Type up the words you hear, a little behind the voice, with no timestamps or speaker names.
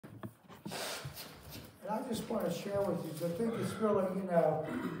I just want to share with you, 'cause I think it's really,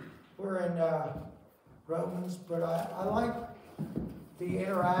 we're in Romans, but I like the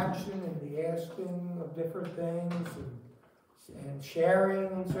interaction and the asking of different things and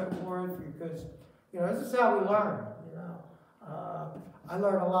sharing and so forth, because, this is how we learn, I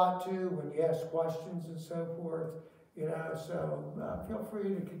learn a lot too when you ask questions and so forth, so feel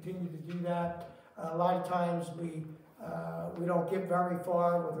free to continue to do that. A lot of times we don't get very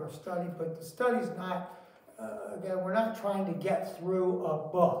far with our study, but the study's not, again, we're not trying to get through a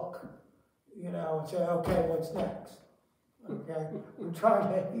book, and say, okay, what's next? Okay, we're trying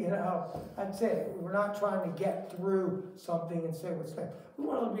to, that's it. We're not trying to get through something and say what's next. We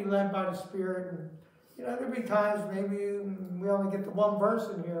want to be led by the Spirit, and there'll be times maybe we only get the one verse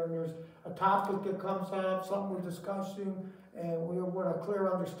in here, and there's a topic that comes up, something we're discussing, and we want a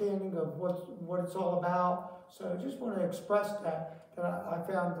clear understanding of what it's all about. So I just want to express that I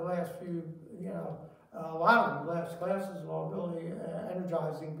found the last few, a lot of the last classes are all really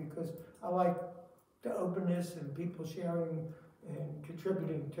energizing, because I like the openness and people sharing and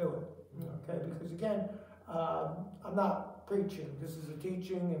contributing to it. Okay, because again, I'm not preaching. This is a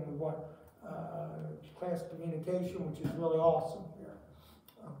teaching, and we want class communication, which is really awesome here.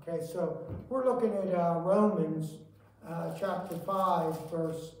 Okay, so we're looking at Romans chapter 5,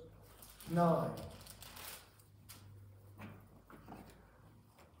 verse 9.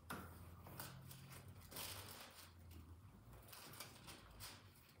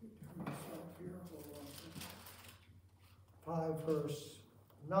 Verse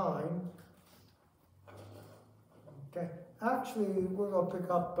 9. Okay, actually, we're going to pick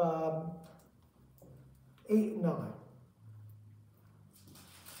up 8 and 9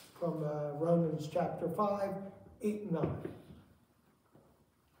 from Romans chapter 5, 8 and 9.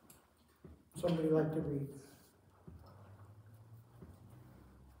 Somebody like to read?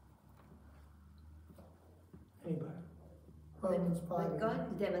 Anybody? Romans 5. But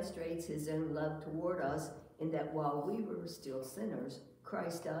God demonstrates his own love toward us, in that while we were still sinners,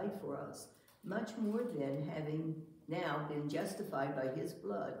 Christ died for us. Much more then, having now been justified by his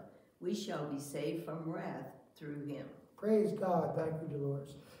blood, we shall be saved from wrath through him. Praise God. Thank you,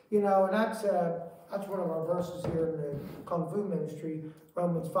 Dolores. And that's one of our verses here in the Kung Fu ministry,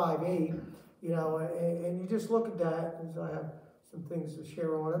 Romans 5:8. And you just look at that, because I have some things to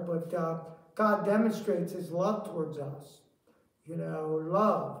share on it, but God demonstrates his love towards us.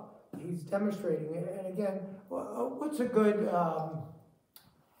 Love. He's demonstrating it. And again, what's a good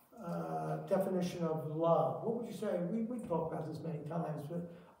definition of love? What would you say? We talk about this many times, but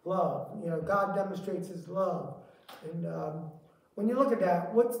love. God demonstrates his love. And when you look at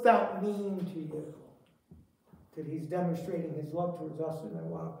that, what's that mean to you? That he's demonstrating his love towards us. And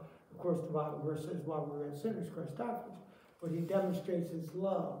while, of course, the Bible verse says, while we're in sinners, Christ died for us. But he demonstrates his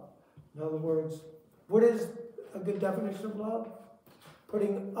love. In other words, what is a good definition of love?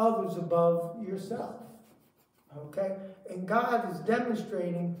 Putting others above yourself. Okay? And God is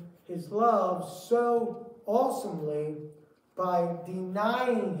demonstrating his love so awesomely by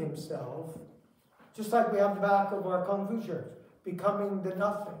denying himself, just like we have the back of our Kung Fu shirts, becoming the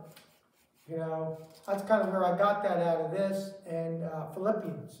nothing. That's kind of where I got that out of this, and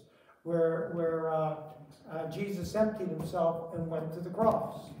Philippians, where Jesus emptied himself and went to the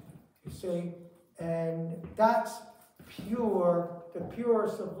cross. You see? And that's pure, the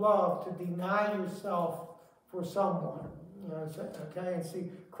purest of love, to deny yourself for someone. Okay, and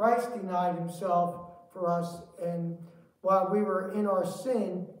see, Christ denied himself for us, and while we were in our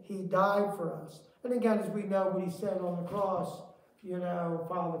sin, he died for us. And again, as we know what he said on the cross,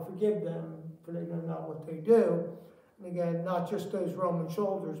 Father, forgive them, for they know not what they do. And again, not just those Roman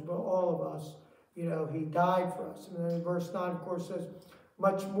soldiers, but all of us, he died for us. And then verse 9, of course, says,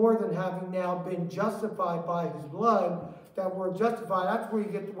 much more than having now been justified by his blood. That word justified, that's where you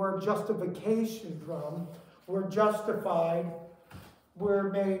get the word justification from. We're justified, we're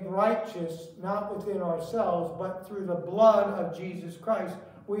made righteous, not within ourselves, but through the blood of Jesus Christ.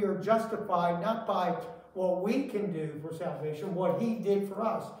 We are justified not by what we can do for salvation, what he did for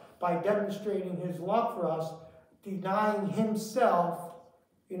us, by demonstrating his love for us, denying himself,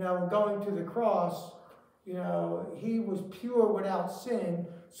 going to the cross. He was pure without sin,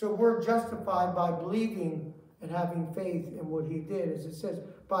 so we're justified by believing and having faith in what he did. As it says,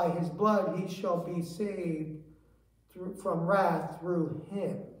 by his blood he shall be saved from wrath through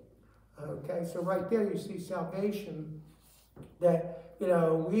him. Okay, so right there you see salvation, that,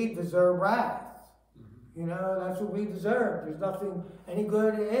 we deserve wrath. That's what we deserve. There's nothing any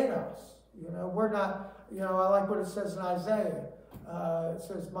good in us. We're not, I like what it says in Isaiah. It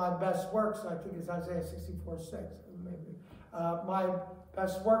says, my best works, I think it's Isaiah 64:6, maybe.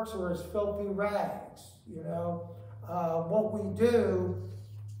 best works are as filthy rags. You know, what we do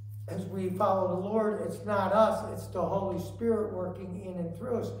as we follow the Lord, it's not us, it's the Holy Spirit working in and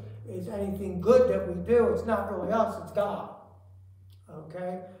through us. Is anything good that we do, it's not really us, it's God.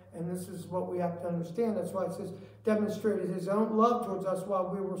 Okay? And this is what we have to understand. That's why it says, demonstrated his own love towards us while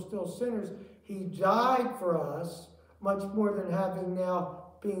we were still sinners. He died for us, much more than having now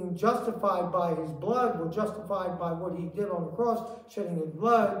being justified by his blood. We're justified by what he did on the cross, shedding his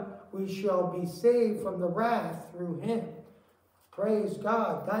blood. We shall be saved from the wrath through him. Praise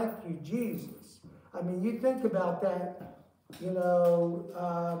God. Thank you, Jesus. I mean, you think about that, you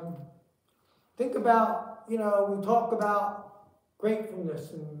know, think about, you know, we talk about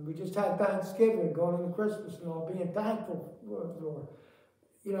gratefulness, and we just had Thanksgiving, going into Christmas and all, being thankful for.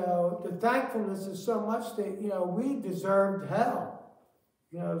 You know, the thankfulness is so much that, you know, we deserved hell.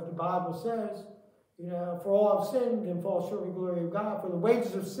 You know, as the Bible says, you know, for all have sinned and fall short of the glory of God. For the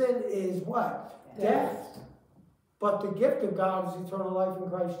wages of sin is what? Death. But the gift of God is eternal life in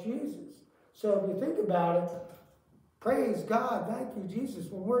Christ Jesus. So if you think about it, praise God, thank you, Jesus.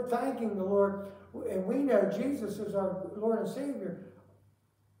 When we're thanking the Lord, and we know Jesus is our Lord and Savior,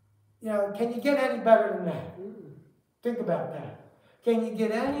 you know, can you get any better than that? Think about that. Can you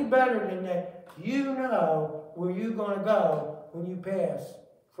get any better than that? You know where you're going to go when you pass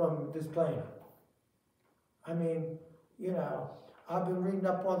from this planet. I mean, you know, I've been reading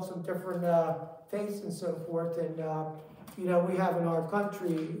up on some different faiths and so forth, and, you know, we have in our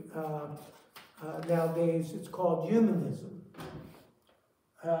country nowadays, it's called humanism.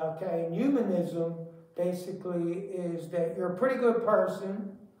 Okay, and humanism basically is that you're a pretty good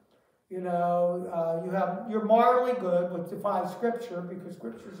person. You know, you're morally good, which defies Scripture, because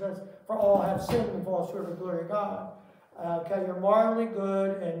Scripture says, for all have sinned and fall short of the glory of God. Okay, you're morally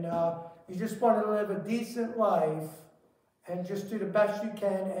good, and you just want to live a decent life and just do the best you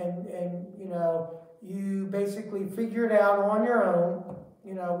can, and you know, you basically figure it out on your own,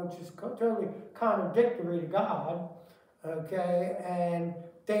 you know, which is totally contradictory to God. Okay, and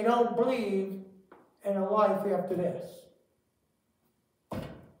they don't believe in a life after this.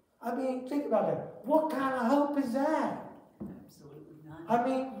 I mean, think about that. What kind of hope is that? Absolutely not. I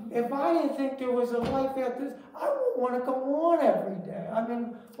mean, if I didn't think there was a life after this, I wouldn't want to go on every day. I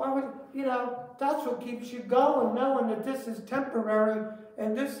mean, why would, you know, that's what keeps you going, knowing that this is temporary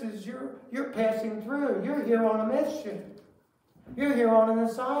and this is, you're passing through. You're here on a mission. You're here on an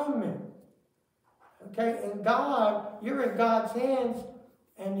assignment. Okay, and God, you're in God's hands,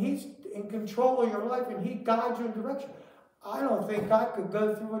 and He's in control of your life, and He guides you in direction. I don't think I could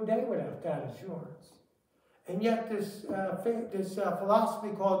go through a day without that assurance. And yet this philosophy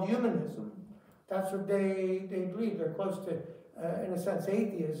called humanism, that's what they believe. They're close to, in a sense,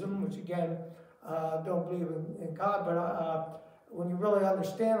 atheism, which again, don't believe in God. But when you really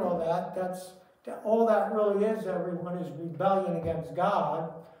understand all that, all that really is, everyone, is rebellion against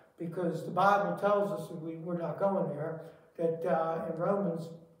God. Because the Bible tells us, and we're not going there, that in Romans,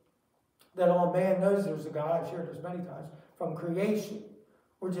 that all man knows there's a God. I've shared this many times. From creation,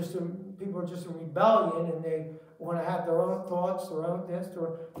 people are just in rebellion, and they want to have their own thoughts, their own this,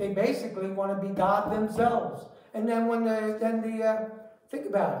 or they basically want to be God themselves. And then think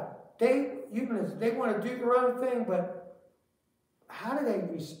about it, humanists, they want to do their own thing, but how do they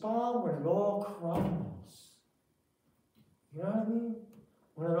respond when it all crumbles? You know what I mean?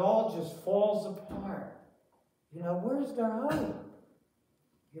 When it all just falls apart. You know, where's their hope?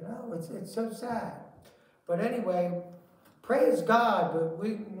 You know, it's so sad. But anyway, praise God, but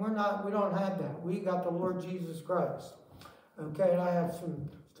we don't have that. We got the Lord Jesus Christ. Okay, and I have some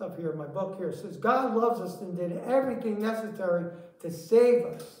stuff here in my book here. It says, God loves us and did everything necessary to save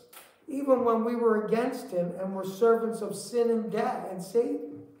us, even when we were against Him and were servants of sin and death and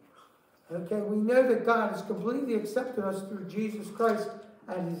Satan. Okay, we know that God has completely accepted us through Jesus Christ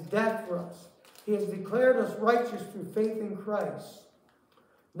and His death for us. He has declared us righteous through faith in Christ.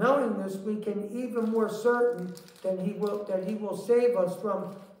 Knowing this, we can even more certain that He will save us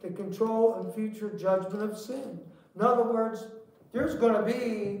from the control and future judgment of sin. In other words, there's going to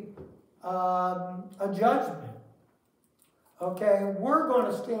be a judgment. Okay, we're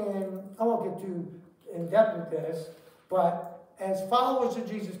going to stand, I won't get too in depth with this, but as followers of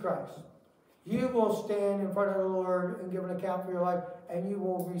Jesus Christ, you will stand in front of the Lord and give an account for your life, and you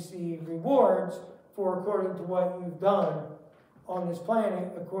will receive rewards for according to what you've done on this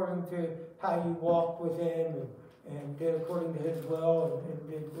planet, according to how you walked with Him and did according to His will and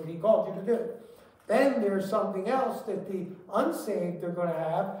did what He called you to do. Then there's something else that the unsaved are going to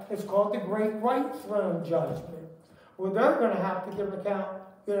have. It's called the Great White Throne Judgment, where they're going to have to give an account,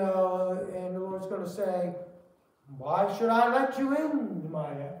 you know, and the Lord's going to say, Why should I let you into my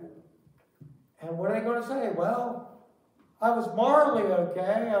heaven? And what are they going to say? Well, I was morally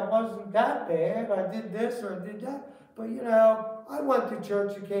okay. I wasn't that bad. I did this or I did that. But, I went to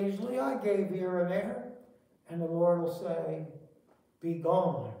church occasionally. I gave here and there. And the Lord will say, be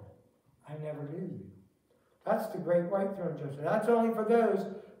gone. I never knew you. That's the great white throne judgment. That's only for those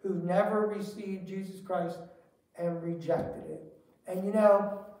who never received Jesus Christ and rejected it. And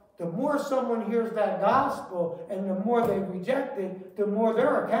the more someone hears that gospel and the more they reject it, the more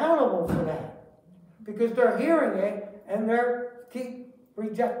they're accountable for that. Because they're hearing it and they're keep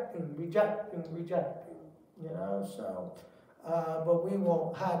rejecting. So, but we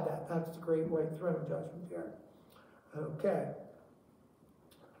won't have that. That's the great white throne judgment there.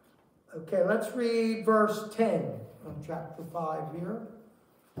 Okay, let's read verse 10 of chapter 5 here.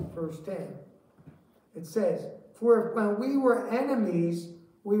 Verse 10. It says, for when we were enemies,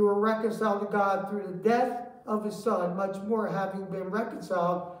 we were reconciled to God through the death of his Son. Much more, having been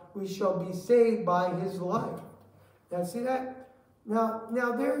reconciled, we shall be saved by his life. Now, see that? Now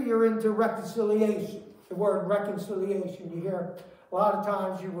there you're into reconciliation. The word reconciliation. You hear a lot of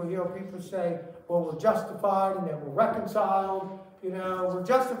times you will hear people say, well, we're justified and then we're reconciled. We're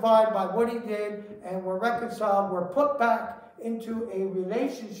justified by what he did and we're reconciled. We're put back into a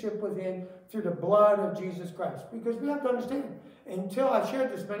relationship with him through the blood of Jesus Christ. Because we have to understand, until, I've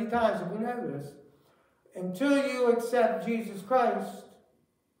shared this many times and we know this, until you accept Jesus Christ,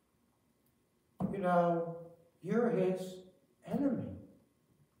 you're his enemy.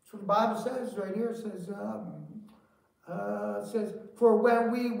 That's what the Bible says right here. It says, for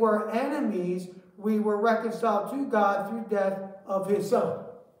when we were enemies, we were reconciled to God through death of his Son.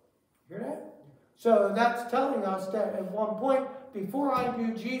 Hear that? So that's telling us that at one point, before I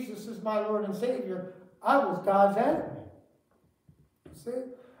knew Jesus as my Lord and Savior, I was God's enemy. You see?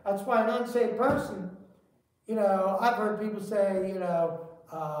 That's why an unsaved person, I've heard people say,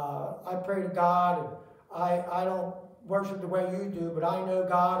 I pray to God and I don't worship the way you do, but I know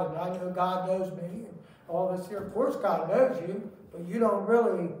God and I know God knows me and all this here. Of course God knows you, but you don't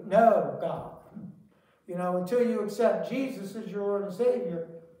really know God. Until you accept Jesus as your Lord and Savior,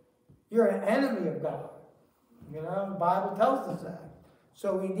 you're an enemy of God. The Bible tells us that.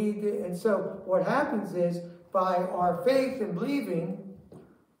 So we need to, and so what happens is, by our faith and believing,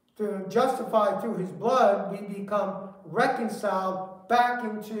 to justify through his blood, we become reconciled back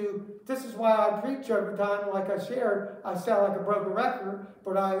into, this is why I preach every time, like I shared, I sound like a broken record,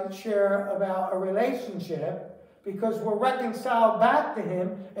 but I share about a relationship, because we're reconciled back to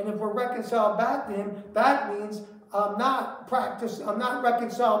him, and if we're reconciled back to him, that means I'm not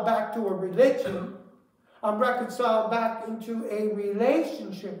reconciled back to a religion. I'm reconciled back into a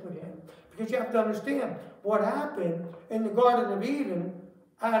relationship with him. Because you have to understand what happened in the Garden of Eden.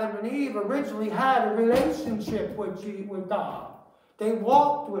 Adam and Eve originally had a relationship with God. They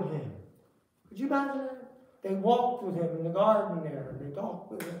walked with him. Could you imagine that? They walked with him in the garden there. They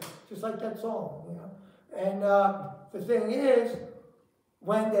talked with him, just like that song. And the thing is,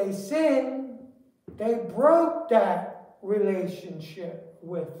 when they sinned, they broke that relationship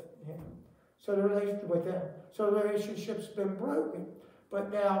with him. So the relationship with him. So the relationship's been broken.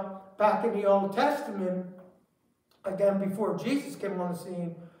 But now, back in the Old Testament, again, before Jesus came on the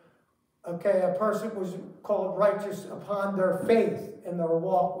scene, a person was called righteous upon their faith and their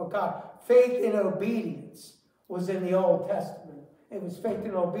walk with God. Faith and obedience was in the Old Testament. It was faith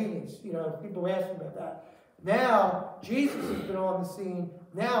and obedience. People ask me about that. Now, Jesus has been on the scene.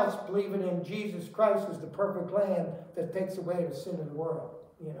 Now it's believing in Jesus Christ as the perfect Lamb that takes away the sin of the world.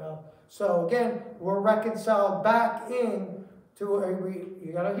 So again, we're reconciled back in to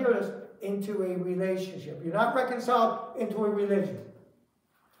you got to hear this, into a relationship. You're not reconciled into a religion.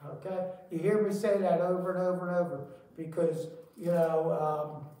 Okay? You hear me say that over and over and over because,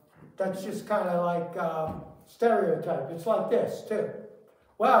 that's just kind of like stereotype. It's like this, too.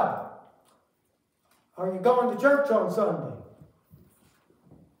 Well, are you going to church on Sunday?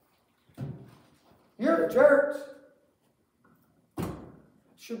 You're the church.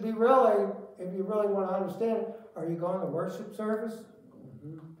 Should be really, if you really want to understand it, are you going to worship service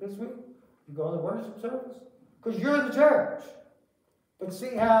this week? You going to worship service? Because you're the church. But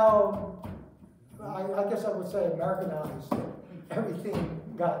see how, I guess I would say Americanized everything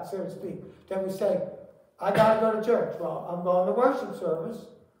got, so to speak. Then we say, I got to go to church. Well, I'm going to worship service,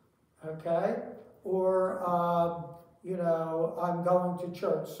 okay? Or, I'm going to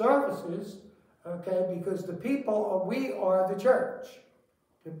church services, okay? Because the people, we are the church.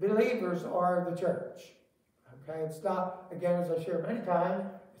 The believers are the church, okay? It's not, again, as I share many times,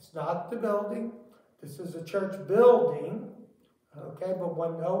 it's not the building. This is a church building, okay? But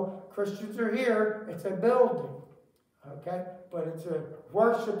when no Christians are here, it's a building. Okay? But it's a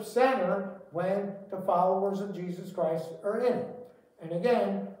worship center when the followers of Jesus Christ are in it. And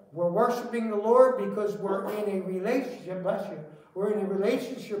again, we're worshiping the Lord because we're in a relationship, bless you, we're in a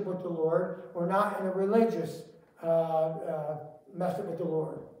relationship with the Lord. We're not in a religious method with the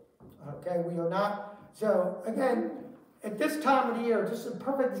Lord. Okay? We are not. So, again, at this time of the year, just a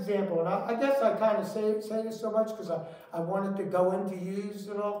perfect example, and I guess I kind of say this so much because I wanted to go into used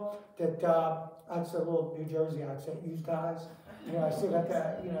and all, that that's a little New Jersey accent, used guys. You know, I say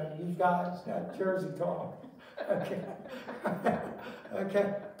that, used guys, that Jersey talk. Okay.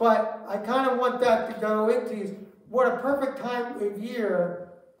 Okay. But I kind of want that to go into what a perfect time of year.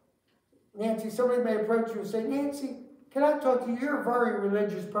 Nancy, somebody may approach you and say, Nancy, can I talk to you? You're a very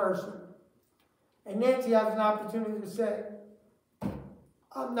religious person. And Nancy has an opportunity to say,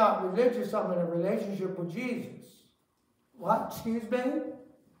 I'm not religious, I'm in a relationship with Jesus. What? Excuse me?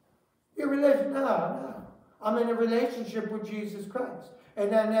 You're religious? No. I'm in a relationship with Jesus Christ.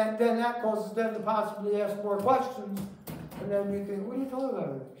 And then that causes them to possibly ask more questions. And then you think, what are you talking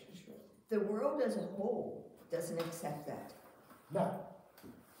about relationship? The world as a whole doesn't accept that. No.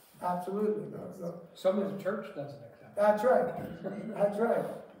 Absolutely no. Some of the church doesn't accept that. That's right. That's right.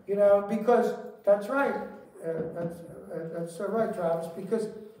 You know, because that's right. That's so right, Travis. Because,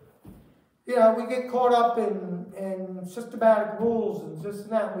 you know, we get caught up in systematic rules and this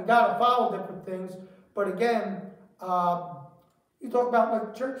and that. We got to follow different things. But again, you talk about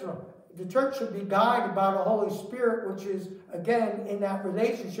like church. The church should be guided by the Holy Spirit, which is, again, in that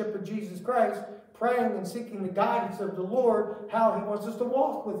relationship with Jesus Christ, praying and seeking the guidance of the Lord, how He wants us to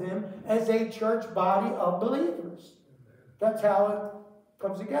walk with Him as a church body of believers. That's how it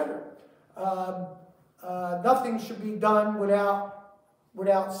comes together. Nothing should be done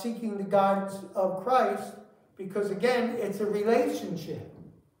without seeking the guidance of Christ, because again, it's a relationship.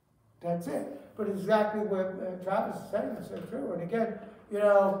 That's it. But exactly what Travis is saying is so true. And again, you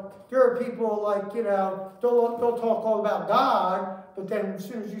know, there are people like, you know, they'll talk all about God, but then as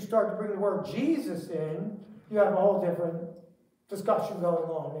soon as you start to bring the word Jesus in, you have a whole different discussion going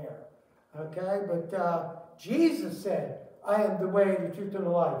on there. Okay? But Jesus said, I am the way, the truth, and the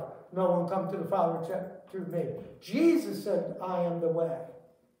life. No one comes to the Father except through me. Jesus said, I am the way.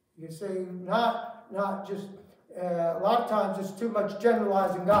 You see, not just, a lot of times it's too much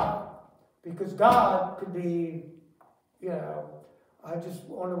generalizing God. Because God could be, you know, I just,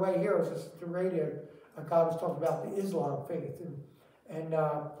 on the way here, I was listening to the radio, a guy was talking about the Islam faith and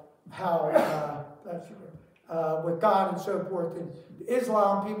how, with God and so forth. And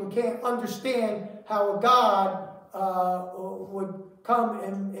Islam, people can't understand how a God would come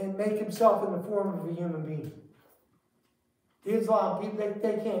and make himself in the form of a human being. The Islam people,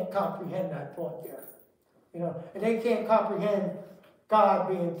 they can't comprehend that thought there. You know, and they can't comprehend God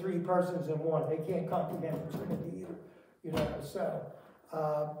being three persons in one. They can't comprehend the Trinity either. You know, so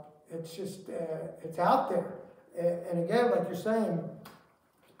it's just, it's out there. And again, like you're saying,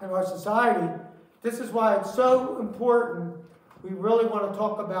 in our society, this is why it's so important. We really want to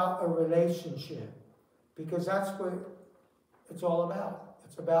talk about a relationship, because that's what it's all about.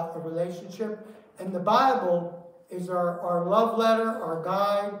 It's about a relationship. And the Bible is our love letter, our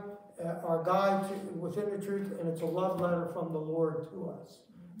guide to, within the truth, and it's a love letter from the Lord to us,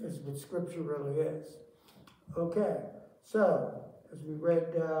 is what Scripture really is. Okay, so, as we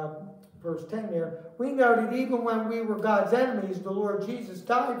read verse 10 there, we know that even when we were God's enemies, the Lord Jesus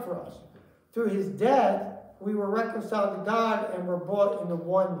died for us. Through His death, we were reconciled to God and were brought into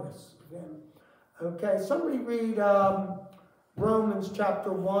oneness with Him. Okay, somebody read Romans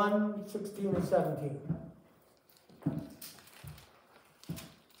chapter 1, 16 and 17.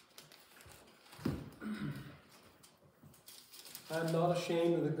 I am not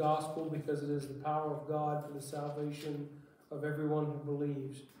ashamed of the gospel, because it is the power of God for the salvation of everyone who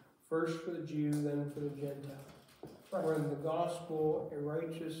believes, first for the Jew, then for the Gentile. For in the gospel a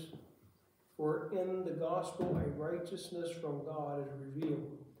righteousness from God is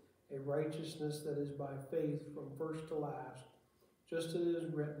revealed, a righteousness that is by faith from first to last. Just as it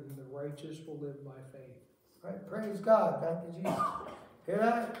is written, the righteous will live by faith. Right, praise God. Thank you, Jesus. Hear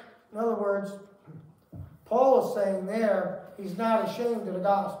that? In other words, Paul is saying there, he's not ashamed of the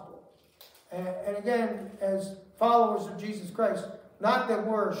gospel. And again, as followers of Jesus Christ, not that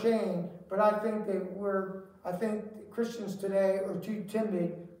we're ashamed, but I think Christians today are too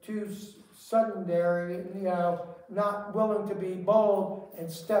timid, too sedentary, you know, not willing to be bold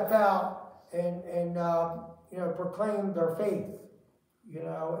and step out and proclaim their faith, you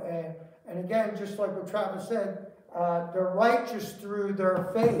know. And again, just like what Travis said, they're righteous through their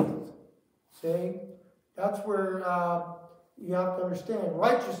faith. See? That's where you have to understand.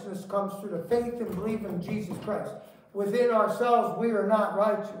 Righteousness comes through the faith and belief in Jesus Christ. within ourselves we are not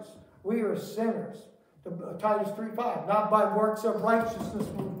righteous. We are sinners. Titus 3:5, not by works of righteousness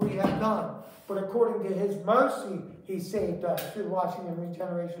which we have done, but according to his mercy he saved us through washing and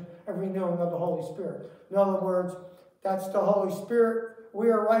regeneration and renewing of the Holy Spirit. In other words, that's the Holy Spirit. We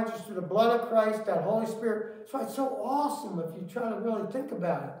are righteous through the blood of Christ, that Holy Spirit. That's why it's so awesome if you try to really think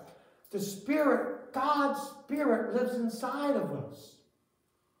about it. The Spirit, God's Spirit lives inside of us.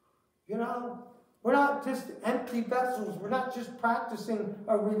 You know, we're not just empty vessels. We're not just practicing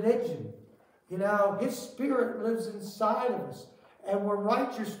a religion. You know, his Spirit lives inside of us. And we're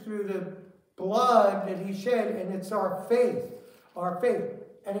righteous through the blood that he shed, and it's our faith. Our faith.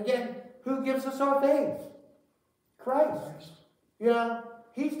 And again, who gives us our faith? Christ. You know,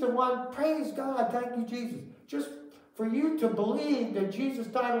 he's the one. Praise God. Thank you, Jesus. Just for you to believe that Jesus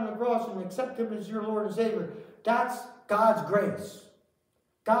died on the cross and accept him as your Lord and Savior, that's God's grace.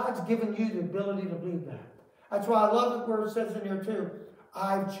 God's given you the ability to believe that. That's why I love it where it says in here too,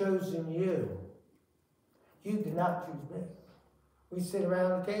 I've chosen you. You did not choose me. We sit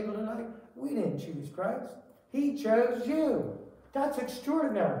around the table tonight. We didn't choose Christ. He chose you. That's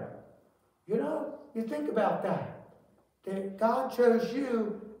extraordinary. You know, you think about that. That God chose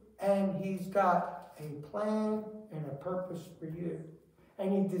you, and he's got a plan and a purpose for you.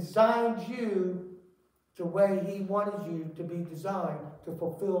 And he designed you the way he wanted you to be designed to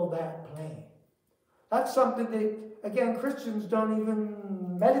fulfill that plan. That's something that, again, Christians don't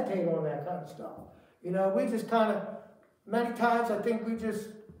even meditate on that kind of stuff. You know, we just kind of, many times I think we just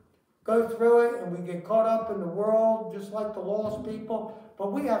go through it and we get caught up in the world just like the lost people.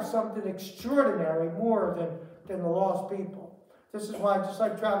 But we have something extraordinary more than the lost people. This is why, just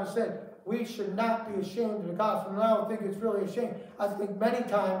like Travis said, we should not be ashamed of the gospel. And I don't think it's really a shame. I think many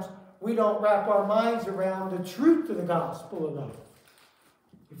times we don't wrap our minds around the truth of the gospel enough.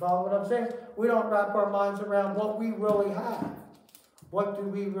 You follow what I'm saying? We don't wrap our minds around what we really have. What do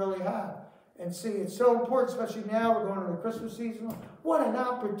we really have? And see, it's so important, especially now we're going into the Christmas season. What an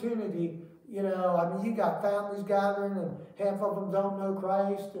opportunity, you know. I mean, you got families gathering and half of them don't know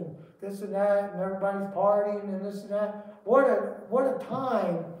Christ and this and that, and everybody's partying and this and that. What a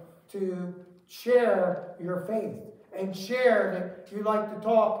time to share your faith and share that you like to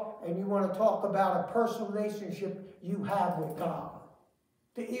talk and you want to talk about a personal relationship you have with God.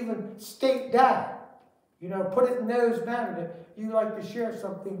 To even state that, you know, put it in those manners that you like to share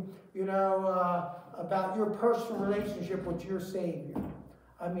something, you know, about your personal relationship with your Savior.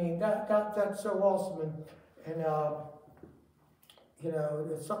 I mean, that's so awesome, and you know,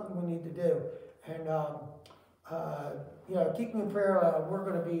 it's something we need to do. And you know, keep me in prayer. We're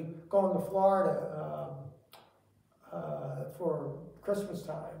going to be going to Florida for Christmas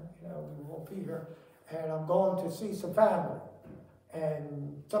time. You know, we won't be here, and I'm going to see some family.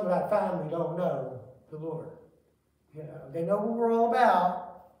 And some of that family don't know the Lord. You know, they know what we're all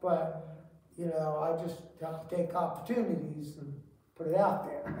about, but, you know, I just have to take opportunities and put it out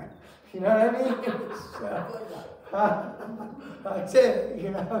there. You know what I mean? That's it, you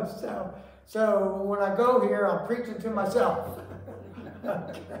know. So when I go here, I'm preaching to myself.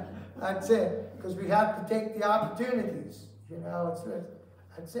 That's it. Because we have to take the opportunities. You know,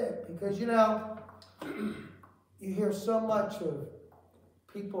 that's it. Because, you know, you hear so much of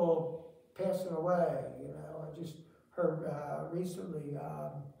people passing away, you know. I just heard recently,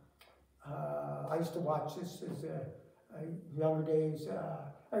 I used to watch this as younger days,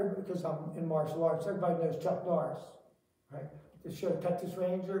 because I'm in martial arts. Everybody knows Chuck Norris, right? The show Texas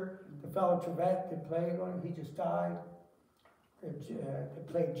Ranger, the fellow Trevette that played on it, he just died. That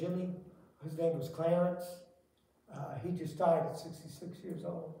played Jimmy, his name was Clarence. He just died at 66 years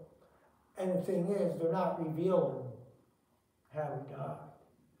old. And the thing is, they're not revealing how he died.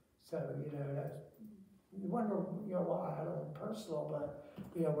 So, you know, you wonder, you know, why. I don't know, personal, but,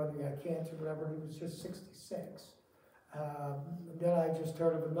 you know, whether he had cancer or whatever, he was just 66. Then I just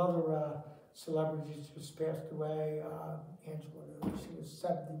heard of another celebrity who just passed away, Angela, she was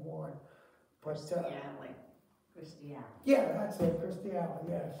 71. But, Christy Allen. Yeah, that's it, Christy Allen,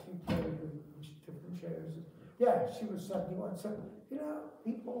 yeah, she played in different shows. Yeah, she was 71. So, you know,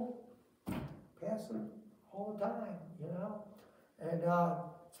 people passing all the time, you know. And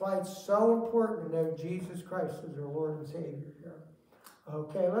that's why it's so important to know Jesus Christ as our Lord and Savior here.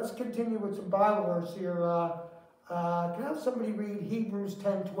 Okay, let's continue with some Bible verse here. Can I have somebody read Hebrews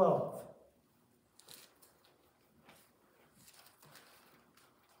 10:12?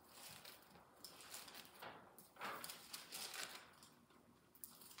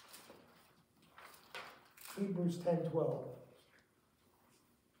 Hebrews 10:12.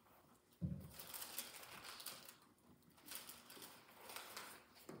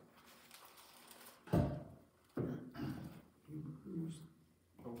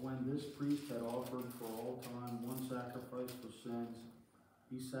 when this priest had offered for all time one sacrifice for sins,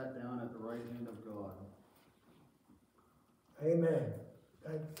 he sat down at the right hand of God. Amen.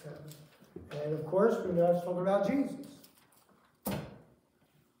 And of course, we know it's talking about Jesus.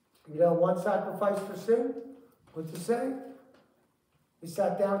 You know, one sacrifice for sin, what's it say? He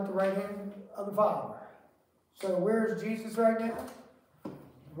sat down at the right hand of the Father. So where is Jesus right now?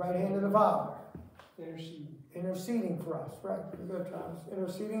 Right hand of the Father. Interceding for us, right? You go, Travis.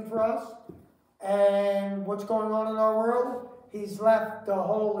 Interceding for us. And what's going on in our world? He's left the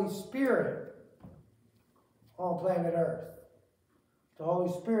Holy Spirit on planet Earth. The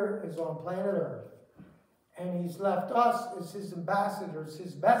Holy Spirit is on planet Earth. And he's left us as his ambassadors,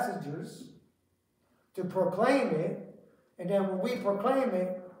 his messengers, to proclaim it. And then when we proclaim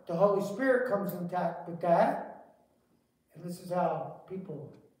it, the Holy Spirit comes intact with that. And this is how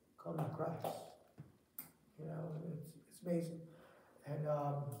people come to Christ. You know, it's amazing. And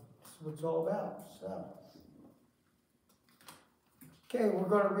this is what it's all about. So, okay, we're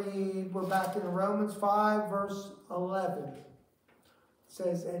going to read, we're back in Romans 5, verse 11. It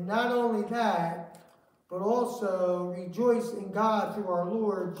says, and not only that, but also rejoice in God through our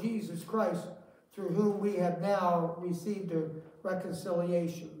Lord Jesus Christ, through whom we have now received the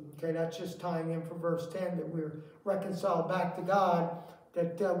reconciliation. Okay, that's just tying in for verse 10, that we're reconciled back to God,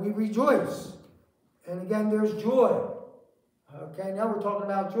 that we rejoice. And again, there's joy. Okay, now we're talking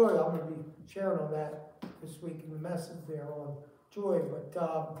about joy. I'm going to be sharing on that this week in the message there on joy. But,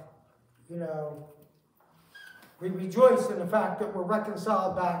 you know, we rejoice in the fact that we're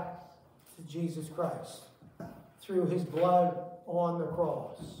reconciled back to Jesus Christ through his blood on the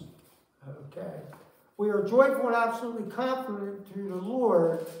cross. Okay. We are joyful and absolutely confident through the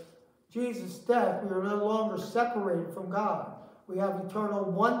Lord Jesus' death. We are no longer separated from God. We have eternal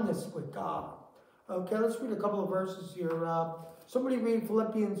oneness with God. Okay, let's read a couple of verses here. Somebody read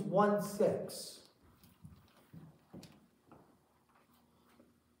Philippians 1:6.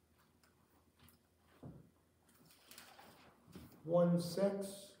 1:6.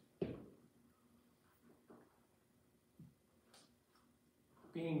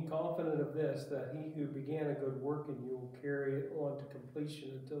 Being confident of this, that he who began a good work in you will carry it on to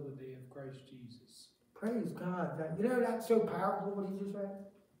completion until the day of Christ Jesus. Praise God. You know, that's so powerful what he just read.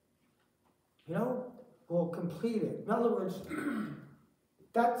 You know, we'll complete it. In other words,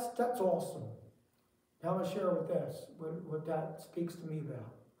 that's awesome. Now I'm going to share with this what that speaks to me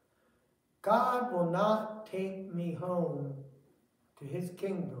about. God will not take me home to his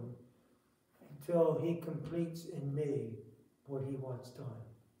kingdom until he completes in me what he wants done.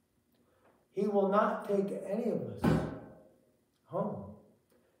 He will not take any of us home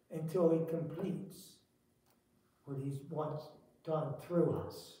until he completes what he wants done through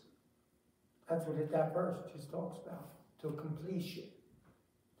us. That's what that verse just talks about, till completion.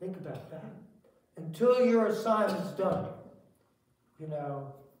 Think about that. Until your assignment's done. You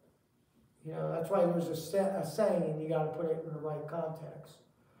know, that's why there's a saying, and you got to put it in the right context.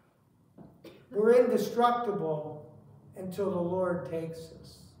 We're indestructible until the Lord takes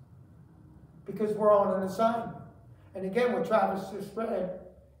us, because we're on an assignment. And again, what Travis just read,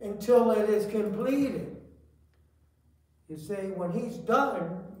 until it is completed. You see, when he's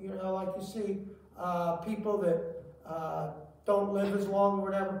done, you know, like you see people that don't live as long or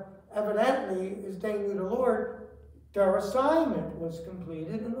whatever, evidently, as they knew the Lord, their assignment was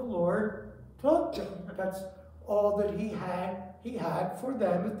completed and the Lord took them. That's all that he had for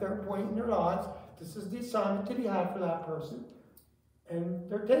them at their point in their lives. This is the assignment that he had for that person. And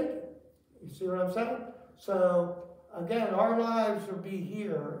they're taken. You see what I'm saying? So, again, our lives will be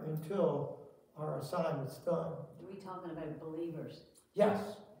here until our assignment's done. Are we talking about believers? Yes.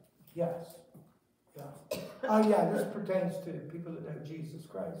 Yes. Yeah. Oh, yeah, this pertains to people that know Jesus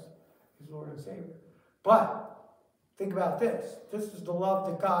Christ as Lord and Savior. But think about this. This is the love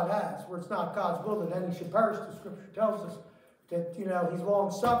that God has, where it's not God's will that any should perish. The scripture tells us that, you know, he's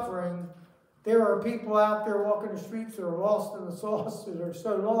long-suffering. There are people out there walking the streets that are lost in the sauce, that are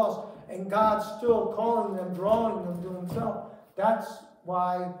so lost, and God's still calling them, drawing them to himself. That's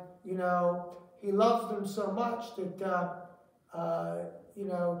why, you know, he loves them so much that, you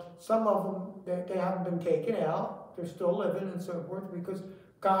know, some of them, they haven't been taken out. They're still living and so forth, because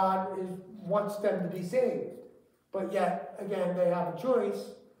God wants them to be saved. But yet, again, they have a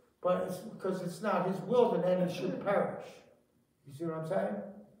choice, but it's because it's not his will that any should perish. You see what I'm saying?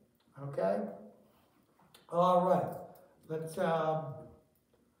 Okay? All right. Let's,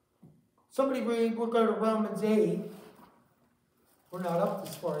 somebody read, we'll go to Romans 8. We're not up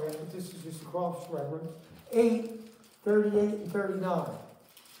this far yet, but this is just a cross-reference. 8, 38 and 39.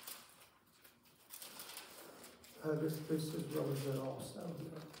 This is really good also.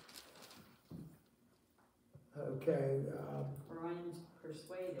 Okay. For I am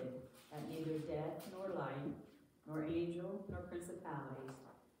persuaded that neither death nor life, nor angel, nor principalities,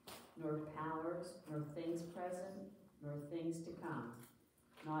 nor powers, nor things present, nor things to come,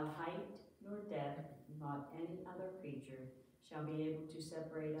 not height, nor depth, not any other creature, shall be able to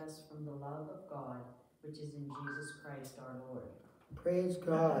separate us from the love of God, which is in Jesus Christ our Lord. Praise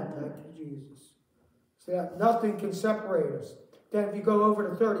God. Thank you, Jesus. See, nothing can separate us. Then if you go over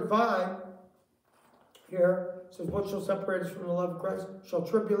to 35, here, it says, what shall separate us from the love of Christ? Shall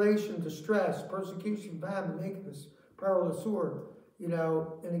tribulation, distress, persecution, famine, nakedness, peril of sword. You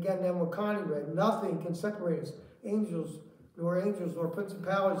know, and again, then what Connie read, nothing can separate us. Angels, nor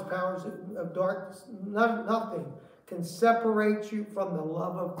principalities, powers of darkness, nothing can separate you from the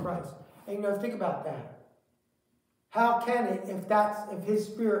love of Christ. And you know, think about that. How can it if His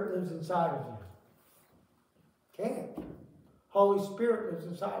Spirit lives inside of you? Can't. Holy Spirit lives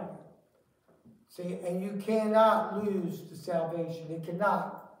inside of you. See, and you cannot lose the salvation. It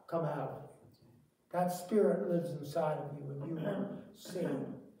cannot come out of you. That Spirit lives inside of you when you are saved.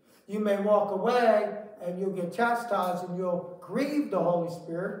 You may walk away and you'll get chastised and you'll grieve the Holy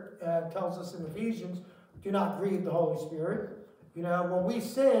Spirit. It tells us in Ephesians, do not grieve the Holy Spirit. You know, when we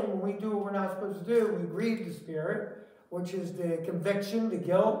sin, when we do what we're not supposed to do, we grieve the Spirit, which is the conviction, the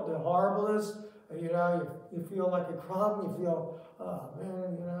guilt, the horribleness. You know, you feel like a crumb. You feel, oh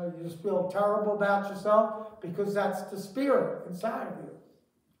man, you know, you just feel terrible about yourself because that's the Spirit inside of you.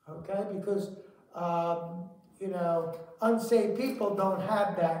 Okay? Because, you know, unsaved people don't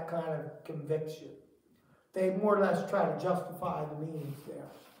have that kind of conviction. They more or less try to justify the meanings there.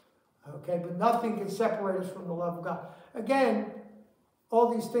 Okay? But nothing can separate us from the love of God. Again,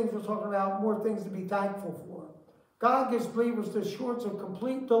 all these things we're talking about, more things to be thankful for. God gives believers the assurance of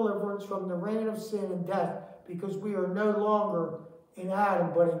complete deliverance from the reign of sin and death because we are no longer in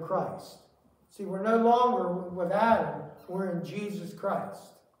Adam but in Christ. See, we're no longer with Adam, we're in Jesus Christ.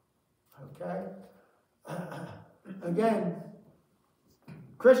 Okay? Again,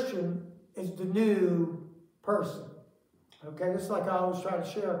 Christian is the new person. Okay? Just like I always try to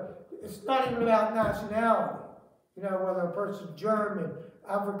share. It's not even about nationality. You know, whether a person's German,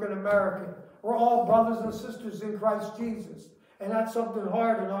 African American. We're all brothers and sisters in Christ Jesus. And that's something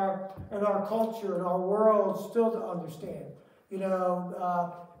hard in our culture, in our world, still to understand. You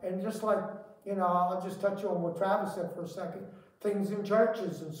know, and just like, you know, I'll just touch on what Travis said for a second. Things in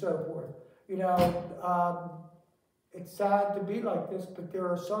churches and so forth. You know, it's sad to be like this, but there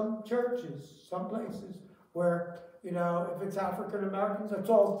are some churches, some places where, you know, if it's African Americans, it's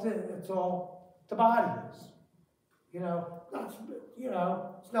all the body is. You know,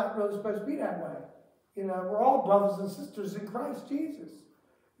 it's not really supposed to be that way. You know, we're all brothers and sisters in Christ Jesus.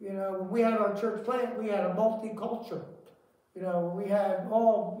 You know, when we had our church plant, we had a multicultural. You know, we had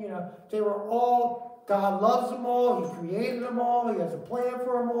all, you know, they were all, God loves them all, He created them all, He has a plan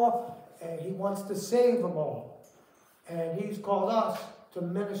for them all, and He wants to save them all. And He's called us to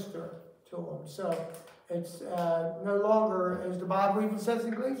minister to them. So it's no longer, as the Bible even says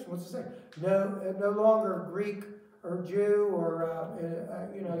in Galatians, what's it say? No longer Greek or Jew or,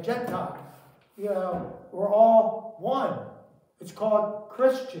 you know, Gentile. You know, we're all one. It's called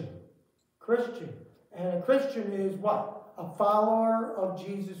Christian. Christian. And a Christian is what? A follower of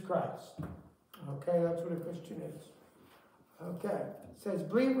Jesus Christ. Okay, that's what a Christian is. Okay. It says,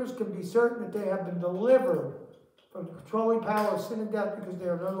 believers can be certain that they have been delivered from the controlling power of sin and death because they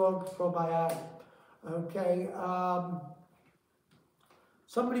are no longer controlled by Adam. Okay.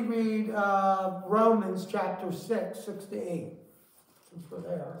 Somebody read Romans chapter 6, 6 to 8, since we're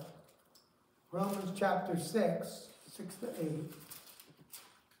there. Romans chapter 6, 6 to 8.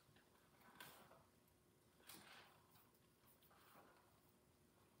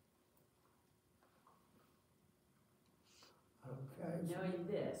 Okay. Knowing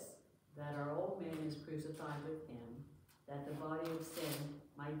this, that our old man is crucified with Him, that the body of sin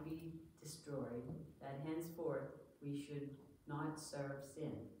might be destroyed, that henceforth we should not serve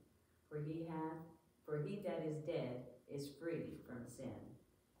sin. For he that is dead is free from sin.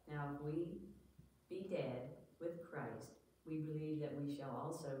 Now if we be dead with Christ, we believe that we shall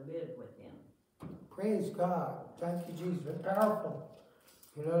also live with Him. Praise God. Thank you, Jesus. It's powerful.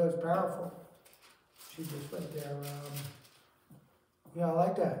 You know, it's powerful. She just went there. Yeah, I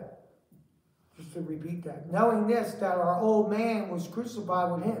like that. Just to repeat that. Knowing this, that our old man was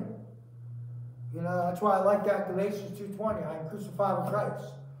crucified with Him. You know, that's why I like that Galatians 2:20. I am crucified with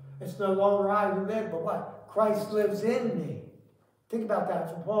Christ. It's no longer I who live, but what? Christ lives in me. Think about that.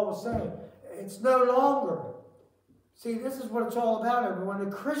 That's what Paul was saying. It's no longer. See, this is what it's all about, everyone.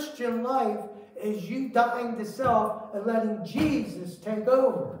 The Christian life is you dying to self and letting Jesus take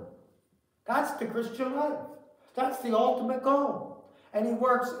over. That's the Christian life. That's the ultimate goal. And he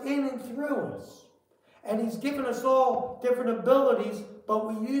works in and through us. And he's given us all different abilities,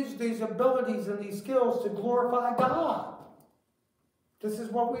 but we use these abilities and these skills to glorify God. This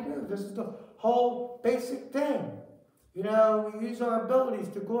is what we do. This is the whole basic thing. You know, we use our abilities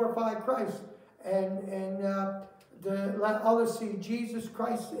to glorify Christ and to let others see Jesus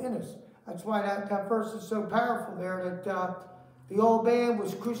Christ in us. That's why that verse is so powerful there, that the old man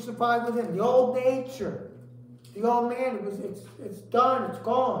was crucified with him. The old nature, the old man, it's done, it's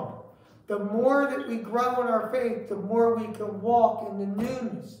gone. The more that we grow in our faith, the more we can walk in the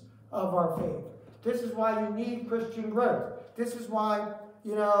newness of our faith. This is why you need Christian growth. This is why,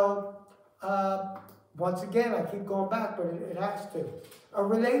 you know, once again, I keep going back, but it has to. A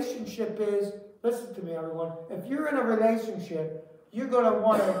relationship is, listen to me, everyone. If you're in a relationship, you're going to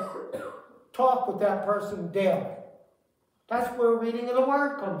want to talk with that person daily. That's where reading of the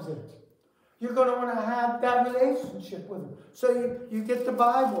Word comes in. You're going to want to have that relationship with them. So you get the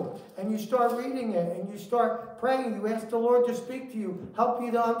Bible and you start reading it and you start praying. You ask the Lord to speak to you, help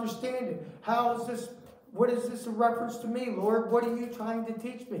you to understand it. How is this? What is this a reference to me, Lord? What are you trying to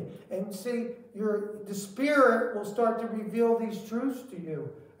teach me? And see, the Spirit will start to reveal these truths to you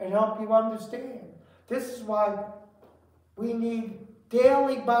and help you understand. This is why we need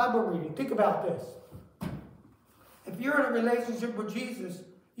daily Bible reading. Think about this. If you're in a relationship with Jesus,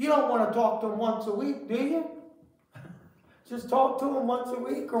 you don't want to talk to him once a week, do you? Just talk to him once a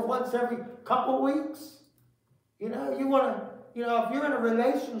week or once every couple of weeks. You know, you want to, you know, if you're in a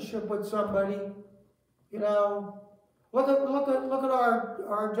relationship with somebody, you know, look at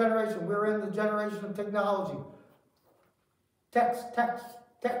our generation. We're in the generation of technology. Texting.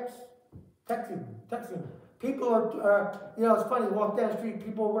 People are, you know, it's funny, you walk down the street,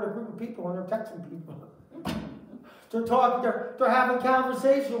 people are with a group of people and they're texting people. They're talking, they're having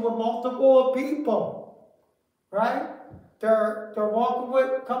conversation with multiple people, right? They're walking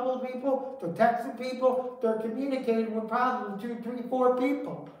with a couple of people, they're texting people, they're communicating with probably 2, 3, 4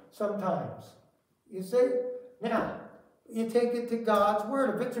 people sometimes. You see? Now, you take it to God's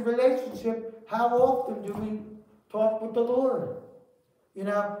Word. If it's a relationship, how often do we talk with the Lord? You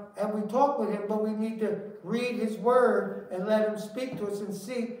know, and we talk with him, but we need to read his Word and let him speak to us and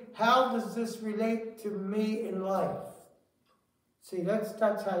see, how does this relate to me in life? See, that's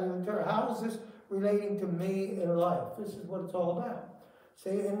how you interpret. How is this relating to me in life? This is what it's all about. See,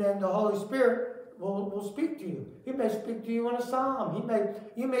 and then the Holy Spirit will speak to you. He may speak to you in a psalm.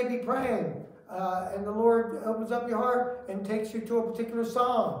 You may be praying, and the Lord opens up your heart and takes you to a particular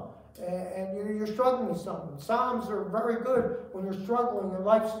psalm. And you're struggling with something. Psalms are very good when you're struggling in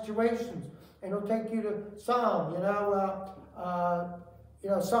life situations. And it'll take you to Psalm,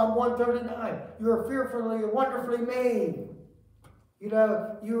 Psalm 139. You are fearfully and wonderfully made. You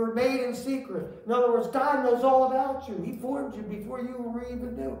know, you were made in secret. In other words, God knows all about you. He formed you before you were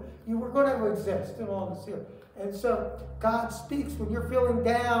even knew. You were going to exist in all this here. And so God speaks when you're feeling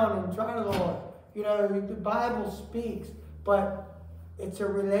down and trying to, you know, the Bible speaks. But it's a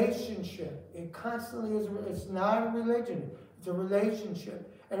relationship. It constantly is. It's not a religion. It's a relationship.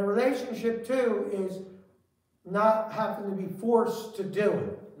 And a relationship, too, is not having to be forced to do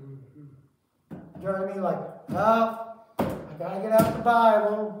it. You know what I mean? Like, I got to get out the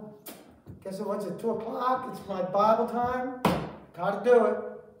Bible. Guess what's it, 2 o'clock? It's my Bible time. Got to do it.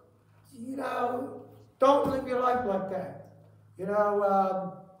 You know, don't live your life like that. You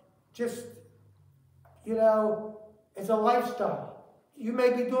know, it's a lifestyle. You may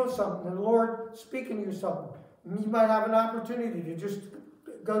be doing something, and the Lord speaking to you something. You might have an opportunity to just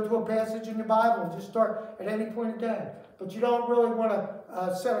go to a passage in the Bible and just start at any point in the day. But you don't really want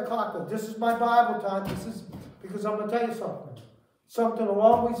to set a clock. But this is my Bible time. This is because I'm going to tell you something. Something will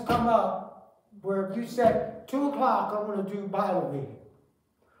always come up where if you said 2 o'clock, I'm going to do Bible reading.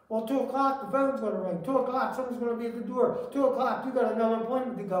 Well, 2 o'clock, the phone's going to ring. 2 o'clock, someone's going to be at the door. 2 o'clock, you got another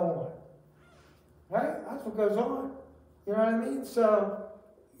appointment to go on. Right? That's what goes on. You know what I mean? So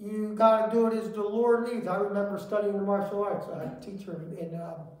you got to do it as the Lord leads. I remember studying the martial arts. I had a teacher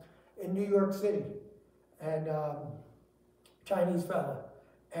in New York City, and Chinese fella.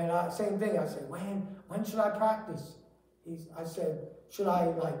 And same thing. I said, when should I practice? I said, should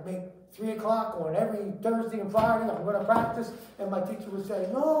I make 3 o'clock on every Thursday and Friday? I'm going to practice. And my teacher would say,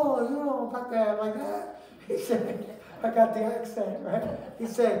 no, you don't practice like that. He said, I got the accent, right? He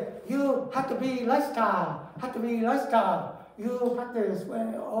said, you have to be lifestyle. You practice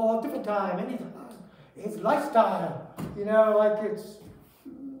all different time, anytime. It's lifestyle. You know, like it's,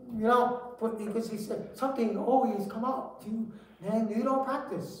 you know, because he said, something always come up to you, and you don't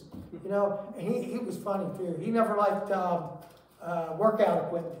practice. You know, and he was funny too. He never liked workout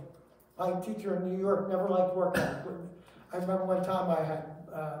equipment. My teacher in New York never liked working out with me. I remember one time I had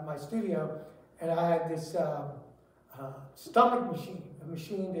my studio, and I had this stomach machine, a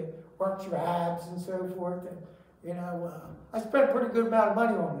machine that works your abs and so forth. And you know, I spent a pretty good amount of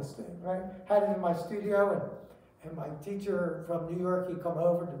money on this thing, right? Had it in my studio, and my teacher from New York, he come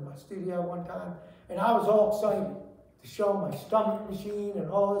over to my studio one time, and I was all excited to show him my stomach machine and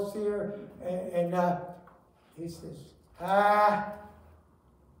all this here, and he says,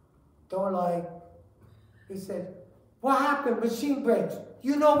 don't like. He said, what happened? Machine breaks.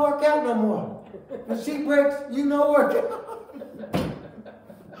 You don't work out no more. Machine breaks, you don't work out.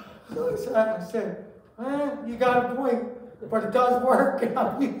 So I said, you got a point, but it does work, and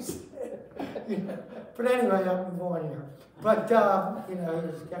I'm using it. You know. But anyway, I'll move on here. But, you know,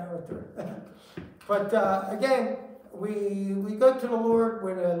 he's a character. But again, we go to the Lord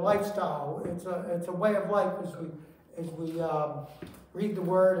with a lifestyle. It's a way of life as we read the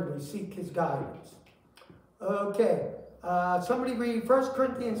Word and we seek His guidance. Okay, somebody read 1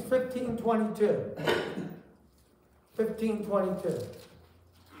 Corinthians 15:22. 15:22.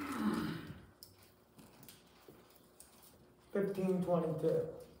 15:22.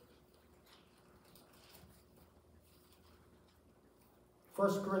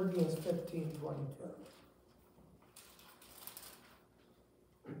 1 Corinthians 15:22.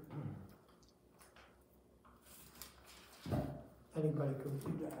 Anybody can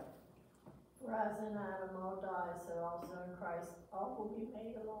do that. For as in Adam all die, so also in Christ all will be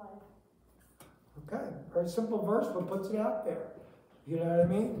made alive. Okay, very simple verse, but puts it out there. You know what I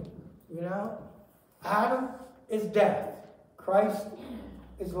mean? You know? Adam is death. Christ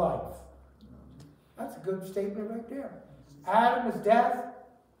is life. That's a good statement right there. Adam is death.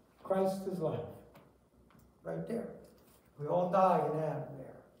 Christ is life. Right there. We all die in Adam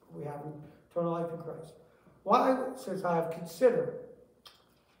there. We have eternal life in Christ. Why, it says, I have considered.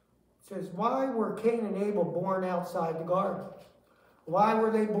 It says, why were Cain and Abel born outside the garden? Why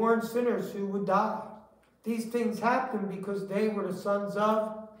were they born sinners who would die? These things happened because they were the sons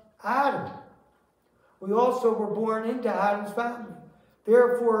of Adam. We also were born into Adam's family.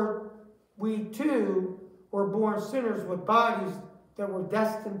 Therefore, we too were born sinners with bodies that were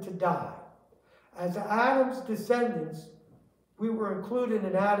destined to die. As Adam's descendants, we were included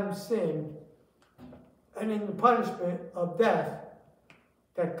in Adam's sin and in the punishment of death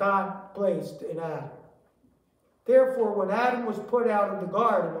that God placed in Adam. Therefore, when Adam was put out of the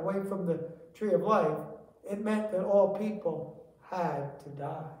garden, away from the tree of life, it meant that all people had to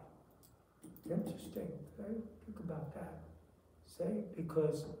die. Interesting. Okay? Think about that. See?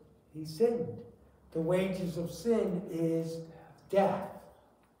 Because he sinned. The wages of sin is death.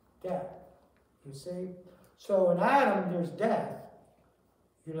 Death. You see? So in Adam, there's death.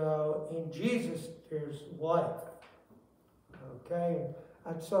 You know, in Jesus, there's life. Okay?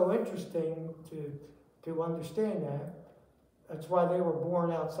 That's so interesting to understand that. That's why they were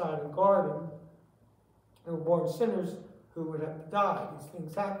born outside the garden. They were born sinners who would have to die. These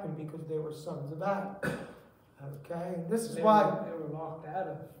things happened because they were sons of Adam. Okay? And this is why... They were locked out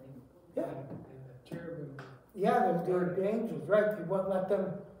of Yeah. the cherubim. Yeah, the angels, right? You wouldn't let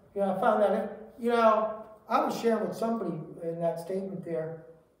them... You know, I found that... You know, I was sharing with somebody in that statement there,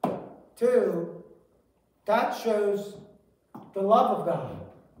 too. That shows the love of God.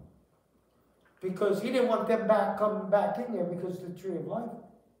 Because he didn't want them coming back in there because the tree of life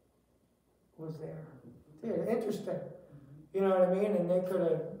was there. Yeah, interesting. You know what I mean? And they could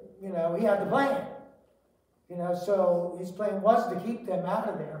have, you know, he had the plan. You know, so his plan was to keep them out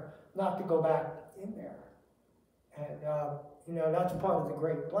of there, not to go back in there. And, you know, that's part of the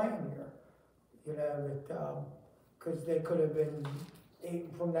great plan here. You know, that, because they could have been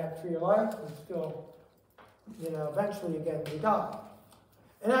eaten from that tree of life and still, you know, eventually again they die.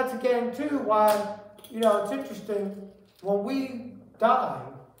 And that's again too why, you know, it's interesting, when we die,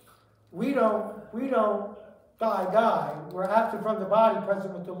 we don't die. We're absent from the body,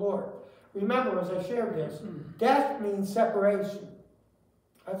 present with the Lord. Remember, as I shared this, death means separation.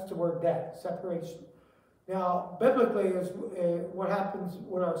 That's the word death, separation. Now, biblically, is what happens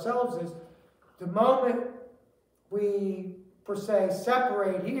with ourselves is the moment we, per se,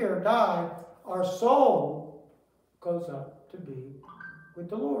 separate here, die, our soul goes up to be with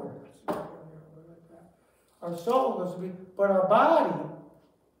the Lord. Our soul goes to be, but our body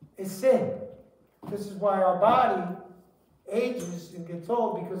is sin. This is why our body ages and gets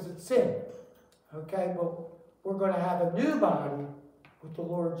old, because it's sin. Okay, but we're going to have a new body with the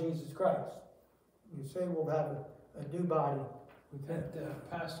Lord Jesus Christ. You say we'll have a new body with him. That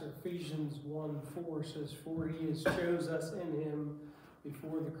Pastor Ephesians 1:4 says, "For he has chose us in him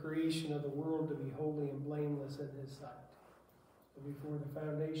before the creation of the world to be holy and blameless in his sight." But before the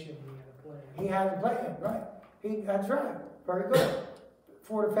foundation, he had a plan. He had a plan, right? That's right. Very good.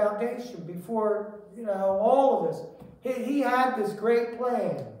 For the foundation, before, all of this. He had this great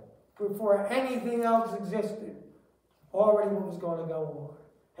plan before anything else existed. Already what was going to go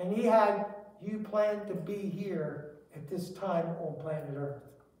on. And he had you planned to be here at this time on planet Earth.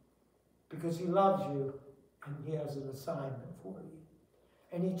 Because he loves you and he has an assignment for you.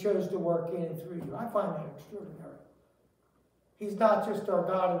 And he chose to work in and through you. I find that extraordinary. He's not just our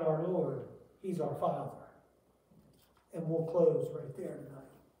God and our Lord. He's our Father. And we'll close right there tonight.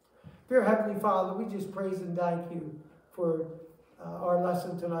 Dear Heavenly Father, we just praise and thank you for our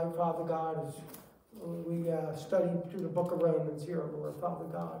lesson tonight, Father God, as we study through the book of Romans here, Lord, Father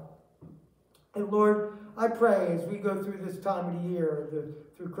God. And Lord, I pray as we go through this time of the year,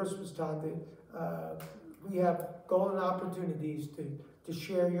 through Christmas time, that we have golden opportunities to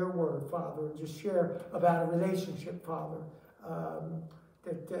share your word, Father, and just share about a relationship, Father,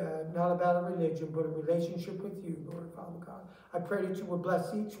 not about a religion, but a relationship with you, Lord, Father God. I pray that you would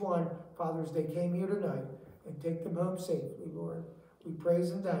bless each one, Father, as they came here tonight, and take them home safely, Lord. We praise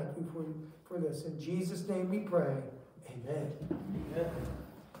and thank you for this. In Jesus' name we pray. Amen. Amen.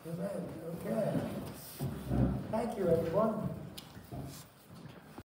 Amen. Okay. Thank you, everyone.